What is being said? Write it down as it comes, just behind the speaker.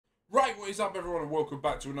what is up, everyone, and welcome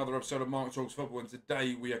back to another episode of Mark Talks Football. And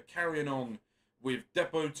today we are carrying on with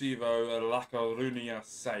Deportivo La Coruña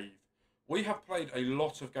save. We have played a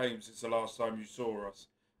lot of games since the last time you saw us.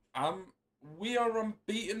 We are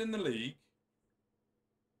unbeaten in the league.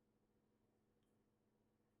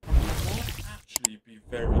 And we might actually be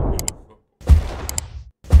very good at football.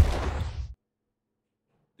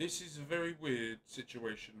 This is a very weird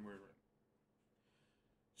situation we're in.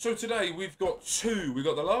 So today we've got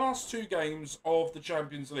the last two games of the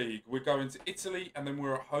Champions League. We're going to Italy and then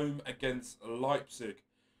we're at home against Leipzig.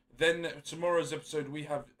 Then tomorrow's episode we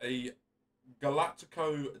have a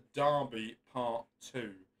Galactico Derby Part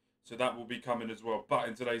 2. So that will be coming as well. But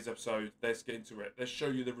in today's episode, let's get into it. Let's show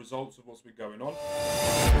you the results of what's been going on.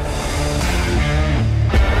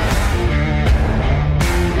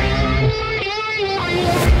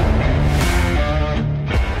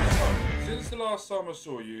 The last time I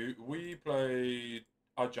saw you, we played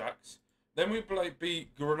Ajax. Then we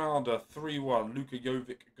beat Granada 3-1. Luka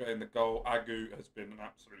Jovic got in the goal. Agu has been an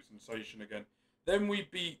absolute sensation again. Then we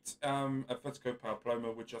beat Atletico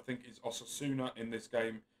Paloma, which I think is Osasuna in this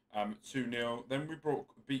game, 2-0. Then we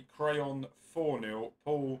beat Crayon 4-0.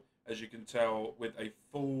 Paul, as you can tell, with a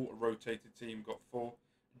full rotated team, got 4.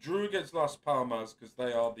 Drew against Las Palmas because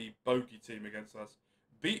they are the bogey team against us.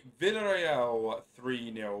 Beat Villarreal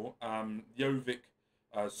 3-0. Jovic,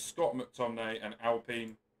 Scott McTominay and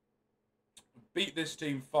Alpine. Beat this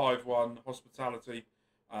team 5-1. Hospitality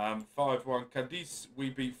 5-1. Cadiz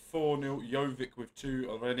we beat 4-0. Jovic with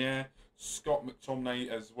 2. Renier, Scott McTominay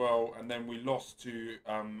as well. And then we lost to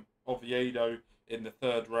Oviedo in the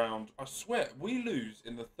third round. I swear, we lose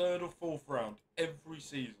in the third or fourth round every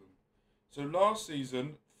season. So last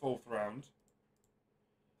season, 4th round.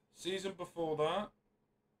 Season before that,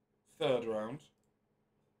 3rd round,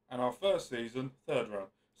 and our first season, 3rd round.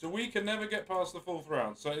 So we can never get past the 4th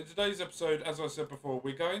round. So in today's episode, as I said before,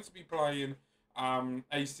 we're going to be playing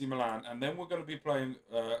AC Milan, and then we're going to be playing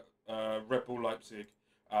Red Bull Leipzig.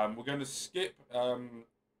 We're going to skip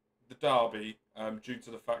the derby due to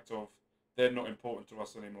the fact of they're not important to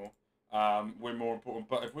us anymore. We're more important.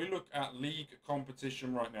 But if we look at league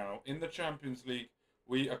competition right now, in the Champions League,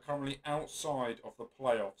 we are currently outside of the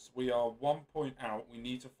playoffs. We are 1 point out. We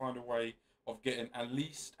need to find a way of getting at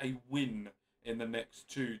least a win in the next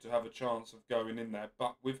 2 to have a chance of going in there.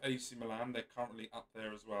 But with AC Milan, they're currently up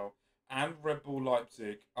there as well. And Red Bull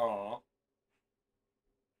Leipzig are...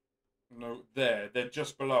 No, they're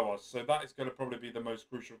just below us. So that is going to probably be the most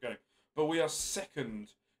crucial game. But we are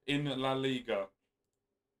second in La Liga.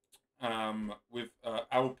 With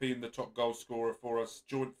Alpine, the top goal scorer for us.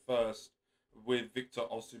 Joint first with Victor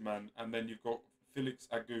Osimhen, and then you've got Felix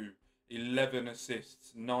Agu, 11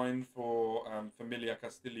 assists, 9 for Familia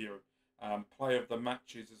Castillo. Play of the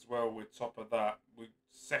matches as well, we're top of that. We're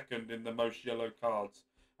second in the most yellow cards,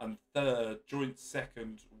 and third, joint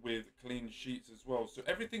second with clean sheets as well. So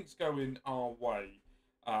everything's going our way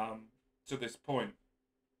to this point.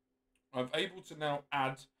 I'm able to now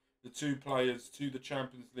add the 2 players to the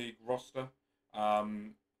Champions League roster.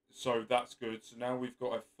 So that's good. So now we've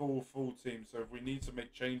got a full team. So if we need to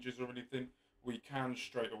make changes or anything, we can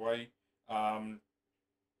straight away.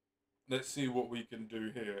 Let's see what we can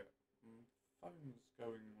do here. Phone's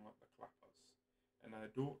going like the clappers, and I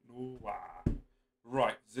don't know why.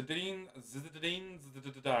 Right, Zinedine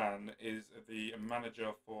Zidane is the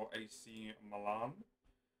manager for AC Milan,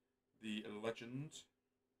 the legend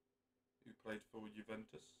who played for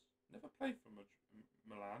Juventus. Never played for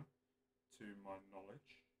Milan, to my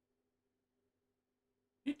knowledge.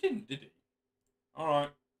 He didn't, did he?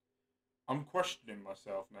 Alright. I'm questioning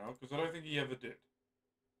myself now, because I don't think he ever did.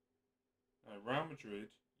 Real Madrid,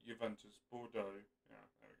 Juventus, Bordeaux. Yeah,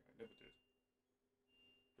 there we go. Never did.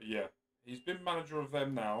 But yeah, he's been manager of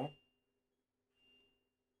them now.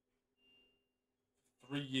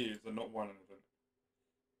 3 years and not won anything.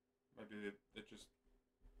 Maybe they're just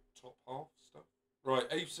top half stuff. Right,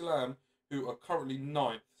 AC Milan, who are currently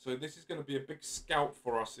 9th. So this is going to be a big scout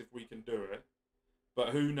for us if we can do it. But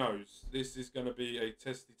who knows? This is going to be a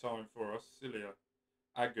testy time for us. Cilia.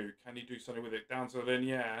 Agu. Can he do something with it? Down to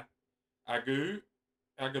Renier. Agu.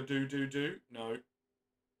 Agadoo. No.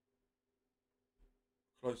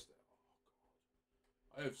 Close there. Oh,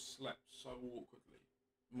 God. I have slept so awkwardly.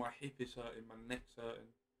 My hip is hurting. My neck's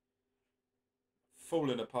hurting.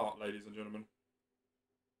 Falling apart, ladies and gentlemen.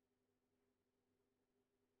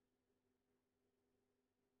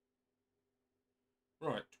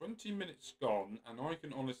 Right, 20 minutes gone, and I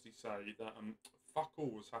can honestly say that fuck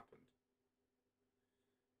all has happened.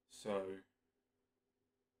 So,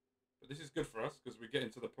 but this is good for us because we get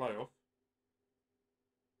into the playoff.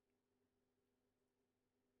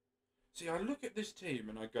 See, I look at this team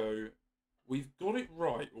and I go, we've got it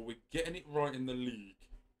right, or we're getting it right in the league.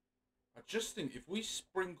 I just think if we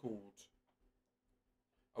sprinkled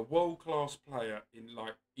a world-class player in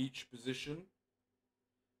like each position,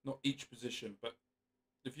 not each position, but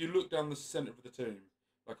if you look down the centre of the team,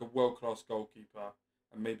 like a world-class goalkeeper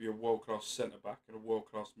and maybe a world-class centre-back and a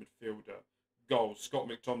world-class midfielder, goal, Scott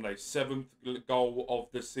McTominay, 7th goal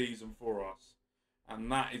of the season for us.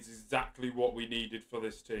 And that is exactly what we needed for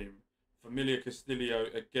this team. Familia Castillo,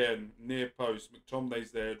 again, near post.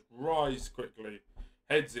 McTominay's there, rise quickly,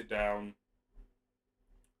 heads it down,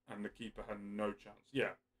 and the keeper had no chance.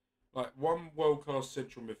 Yeah, like one world-class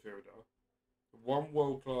central midfielder, one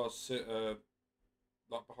world-class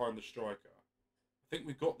like behind the striker. I think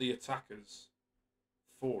we've got the attackers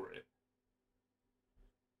for it,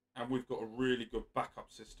 and we've got a really good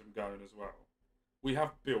backup system going as well. We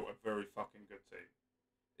have built a very fucking good team.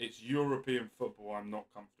 It's European football I'm not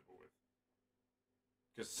comfortable with,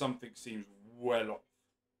 because something seems well off.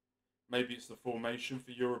 Maybe it's the formation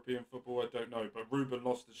for European football, I don't know. But Ruben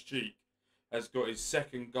Loftus-Cheek has got his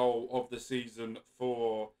 2nd goal of the season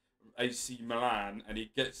for AC Milan, and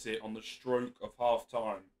he gets it on the stroke of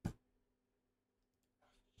half-time. I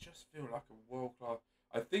just feel like a world-class...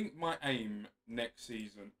 I think my aim next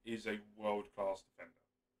season is a world-class defender.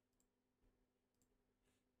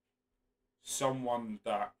 Someone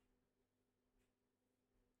that,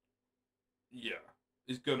 yeah,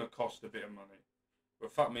 is going to cost a bit of money.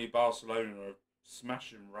 But fuck me, Barcelona are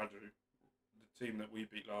smashing Radu, the team that we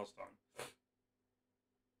beat last time.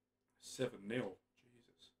 7-0.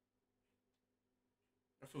 Jesus.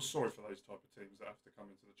 I feel sorry for those type of teams that have to come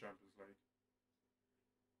into the Champions League.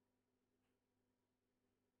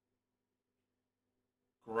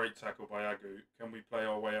 Great tackle by Agu. Can we play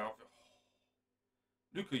our way out of it?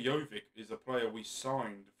 Luka Jovic is a player we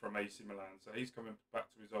signed from AC Milan, so he's coming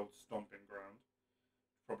back to his old stomping ground.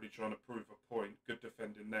 Probably trying to prove a point. Good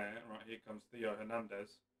defending there. Right, here comes Theo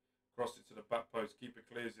Hernandez. Cross it to the back post. Keeper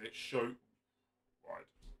clears it. Shoot. Wide.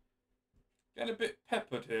 Getting a bit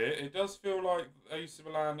peppered here. It does feel like AC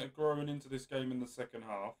Milan are growing into this game in the second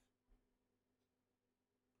half.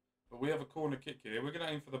 But we have a corner kick here. We're going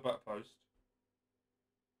to aim for the back post.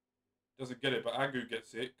 Doesn't get it, but Agu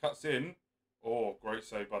gets it. Cuts in. Oh, great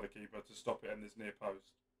save by the keeper to stop it in this near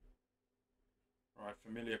post. Right,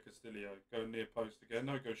 Familia Castillo. Go near post again.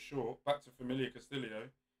 No, go short. Back to Familia Castillo.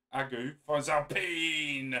 Agu finds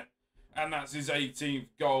Alpine. And that's his 18th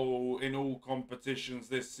goal in all competitions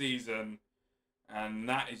this season. And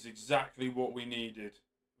that is exactly what we needed.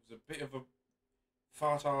 It was a bit of a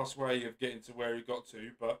fat-ass way of getting to where he got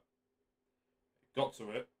to, but he got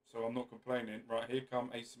to it, so I'm not complaining. Right, here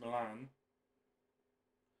come AC Milan.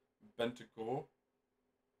 Bentancur.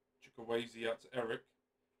 Chukwueze out to Eric.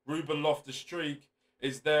 Ruben Loftus-Cheek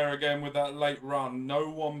is there again with that late run. No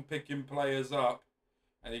one picking players up.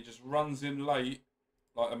 And he just runs in late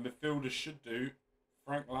like a midfielder should do.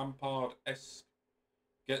 Frank Lampard-esque.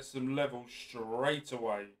 Gets them level straight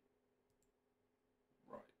away.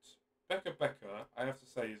 Right. Becker, I have to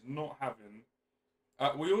say, is not having...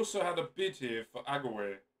 we also had a bid here for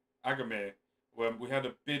Agamir. When we had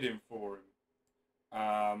a bid in for him.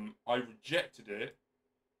 I rejected it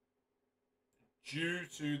due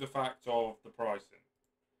to the fact of the pricing.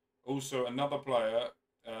 Also, another player,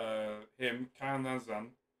 Kaan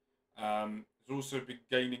Nazan, has also been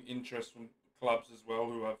gaining interest from clubs as well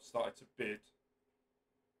who have started to bid.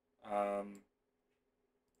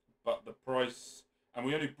 But the price, and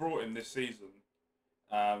we only brought him this season,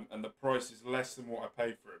 and the price is less than what I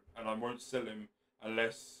paid for him, and I won't sell him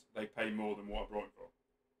unless they pay more than what I brought him for.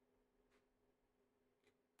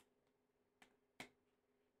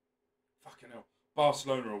 Fucking hell.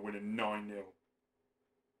 Barcelona are winning 9-0.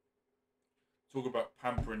 Talk about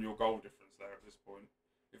pampering your goal difference there at this point.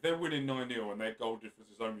 If they're winning 9-0 and their goal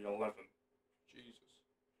difference is only 11, Jesus.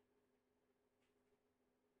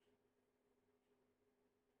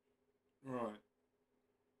 Right.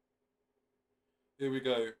 Here we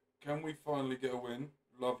go. Can we finally get a win?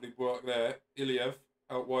 Lovely work there. Iliev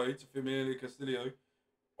out wide to Familia Castillo.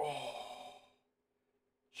 Oh,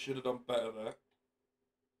 should have done better there.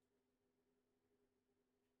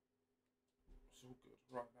 It's all good.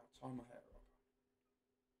 Right, now tie my hair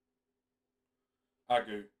up.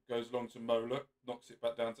 Agu goes long to Mola, knocks it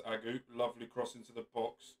back down to Agu. Lovely cross into the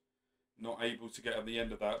box. Not able to get at the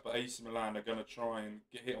end of that, but AC Milan are going to try and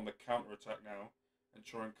get hit on the counter-attack now and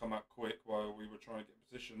try and come out quick while we were trying to get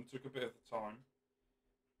position. Took a bit of the time.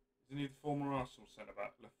 Isn't he the former Arsenal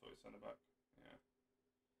centre-back? Left-footed centre-back.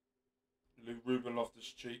 Yeah. Ruben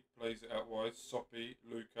Loftus-Cheek plays it out wide. Soppy,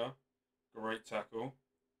 Luca. Great tackle.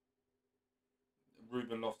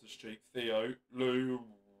 Ruben Loftus-Cheek, Theo, Lou.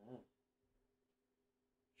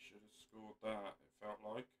 Should have scored that, it felt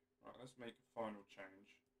like. Right, let's make a final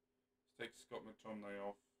change. Let's take Scott McTominay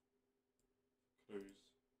off. Clues.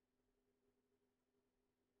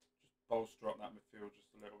 Just bolster up that midfield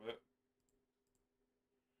just a little bit.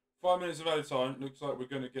 5 minutes of added time. Looks like we're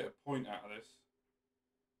going to get a point out of this.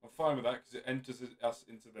 I'm fine with that because it enters us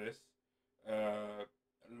into this.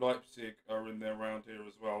 Leipzig are in there around here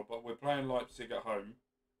as well, but we're playing Leipzig at home,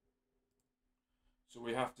 so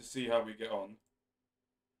we have to see how we get on.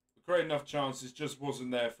 We created enough chances, just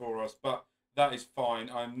wasn't there for us, but that is fine.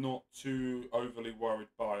 I'm not too overly worried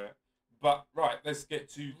by it. But right, let's get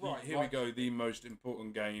to here we go. The most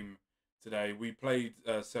important game today. We played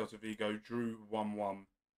Celta Vigo, drew 1-1.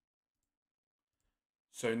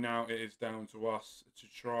 So now it is down to us to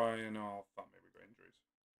try and fuck me, we've got injuries.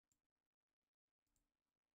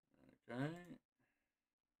 Okay.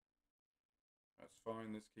 That's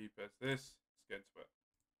fine. Let's keep it as this. Let's get into it.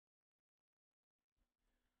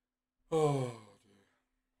 Oh, dear.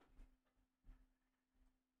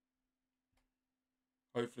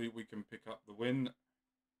 Hopefully we can pick up the win. Let's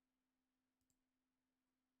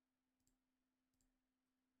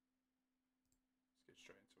get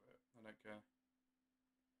straight into it. I don't care.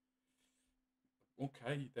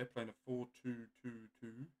 Okay, they're playing a 4-2-2-2.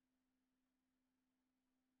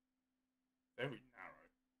 Very narrow.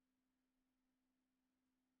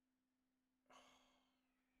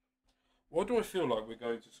 What do I feel like we're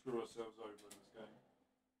going to screw ourselves over in this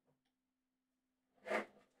game?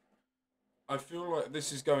 I feel like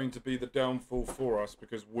this is going to be the downfall for us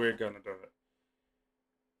because we're going to do it.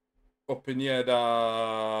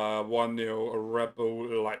 Opineda 1-0,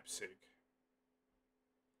 Rebel Leipzig.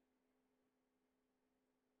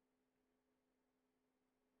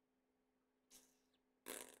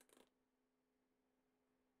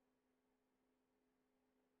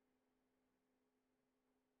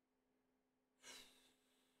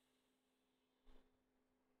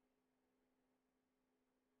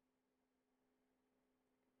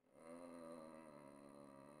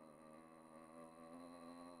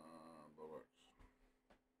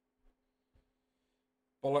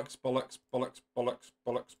 Bollocks, bollocks, bollocks, bollocks,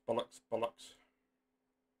 bollocks, bollocks, bollocks.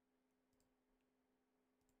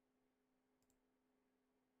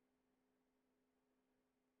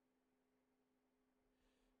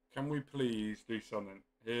 Can we please do something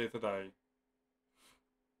here today?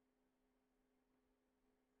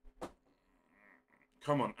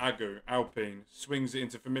 Come on, Agu, Alpine, swings it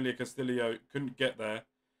into Familia Castillo, couldn't get there,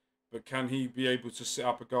 but can he be able to set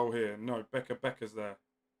up a goal here? No, Becker's there.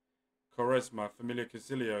 Quaresma, Familia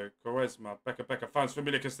Castillo, Quaresma, Becker finds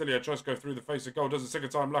Familia Castillo, tries to go through the face of goal, doesn't second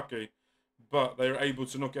time lucky, but they're able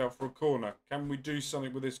to knock it out for a corner. Can we do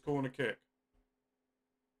something with this corner kick?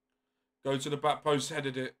 Go to the back post,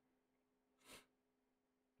 headed it.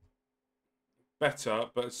 Better,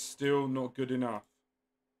 but still not good enough.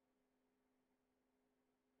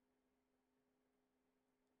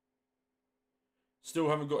 Still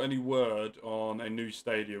haven't got any word on a new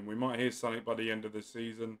stadium. We might hear something by the end of the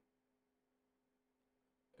season.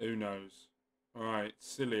 Who knows? Alright,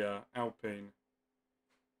 Cilia, Alpine.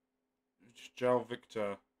 Jal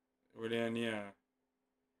Victor. Williania.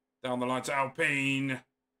 Down the line to Alpine.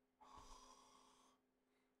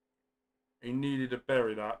 He needed to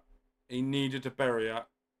bury that. He needed to bury that.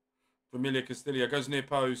 Familia Castillo goes near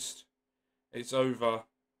post. It's over.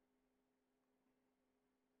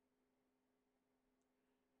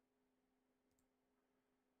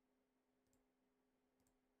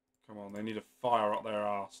 Come on, they need to fire up their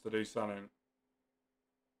arse to do something.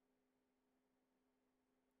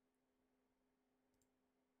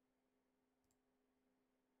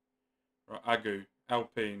 Right, Agu,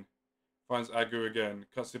 Alpine. Finds Agu again.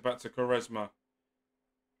 Cuts it back to Quaresma.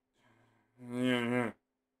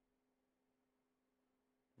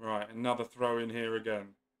 Right, another throw in here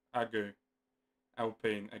again. Agu.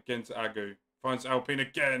 Alpine. Again to Agu. Finds Alpine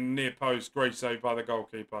again. Near post. Great save by the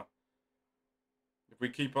goalkeeper. If we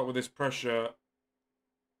keep up with this pressure,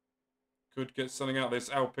 could get something out of this.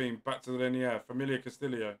 Alpine back to the linear. Familia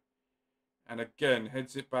Castillo. And again,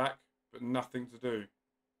 heads it back, but nothing to do.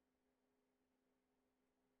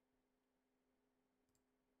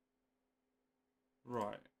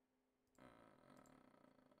 Right.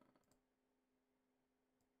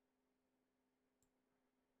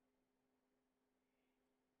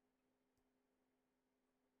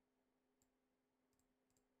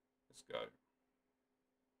 Let's go.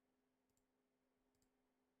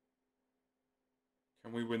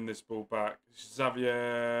 Can we win this ball back? Xavier.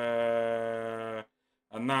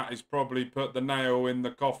 And that has probably put the nail in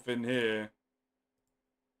the coffin here.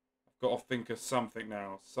 got to think of something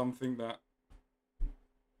now. Something that...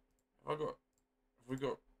 Have we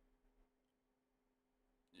got...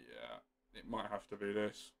 Yeah, it might have to be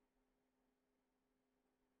this.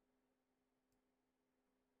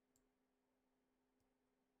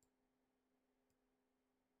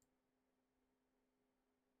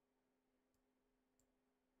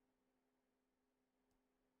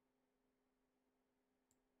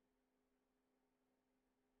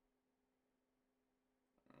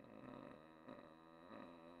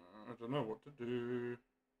 I don't know what to do.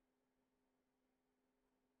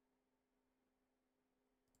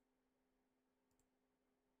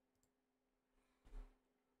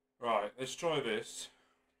 Right, let's try this.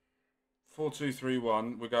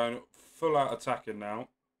 4-2-3-1. We're going full out attacking now.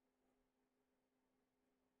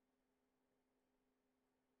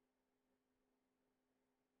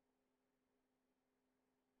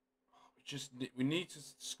 We need to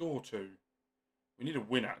score 2. We need a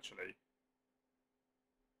win, actually.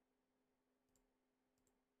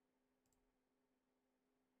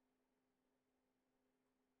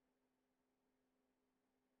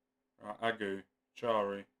 Right, Agu,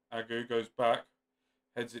 Chari. Agu goes back,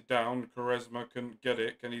 heads it down. Quaresma can get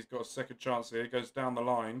it. He's got a second chance here. Goes down the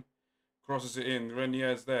line, crosses it in.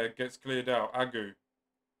 Renier's there, gets cleared out. Agu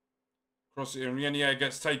crosses it in. Renier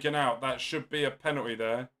gets taken out. That should be a penalty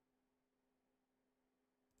there.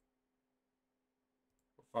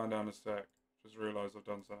 We'll find out in a sec. Just realised I've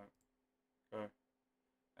done something. Okay.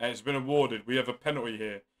 And it's been awarded. We have a penalty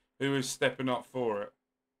here. Who is stepping up for it?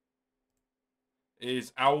 It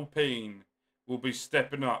is Alpine. Will be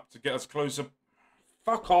stepping up to get us closer.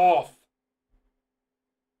 Fuck off!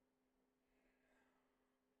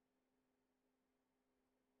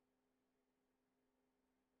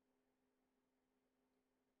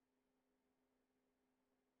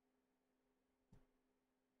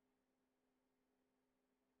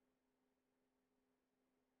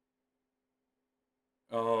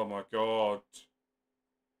 Oh my god.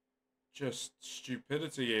 Just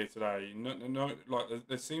stupidity here today. No, like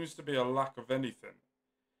there seems to be a lack of anything.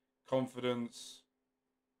 Confidence.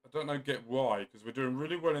 I don't know get why, because we're doing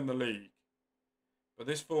really well in the league. But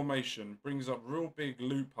this formation brings up real big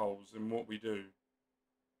loopholes in what we do.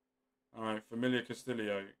 Alright, Familia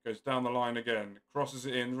Castillo goes down the line again. Crosses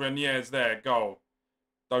it in. Renier's there. Goal.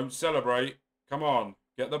 Don't celebrate. Come on.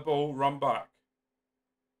 Get the ball. Run back.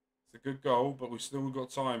 It's a good goal, but we've still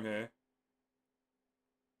got time here.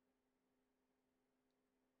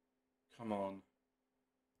 Come on.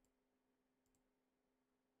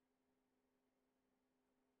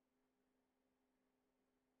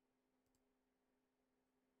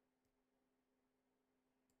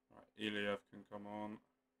 Right, Iliev can come on.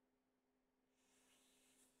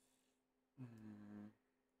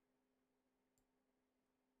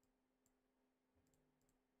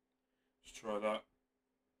 Let's try that.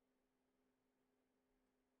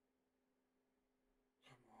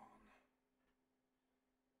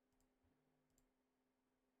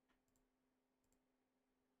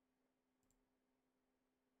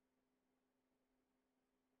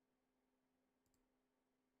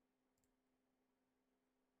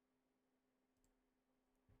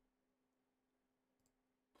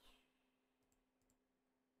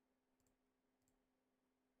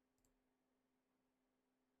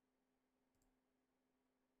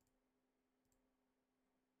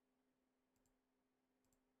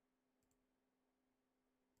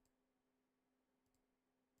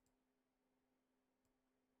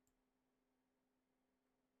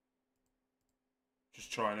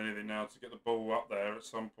 Just trying anything now to get the ball up there at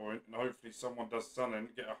some point, and hopefully someone does something,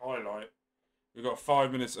 get a highlight. We've got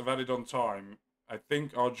 5 minutes of added on time. I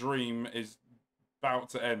think our dream is about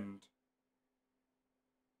to end.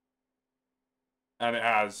 And it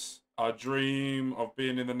has. Our dream of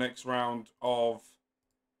being in the next round of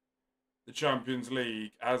the Champions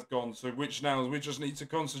League has gone. So which now we just need to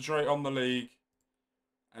concentrate on the league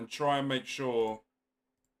and try and make sure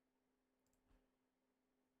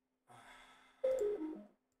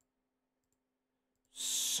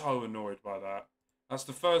so annoyed by that. That's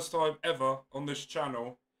the first time ever on this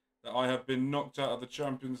channel that I have been knocked out of the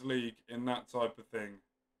Champions League in that type of thing.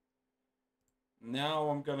 Now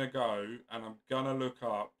I'm going to go and I'm going to look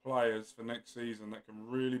up players for next season that can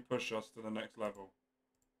really push us to the next level.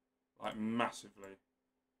 Like massively.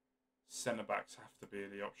 Centre-backs have to be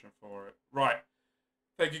the option for it. Right.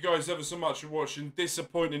 Thank you guys ever so much for watching.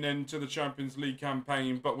 Disappointing end to the Champions League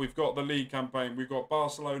campaign, but we've got the league campaign. We've got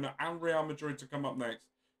Barcelona and Real Madrid to come up next.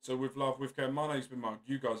 So with love, with care, my name's been Mark.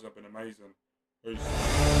 You guys have been amazing.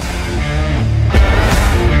 Peace.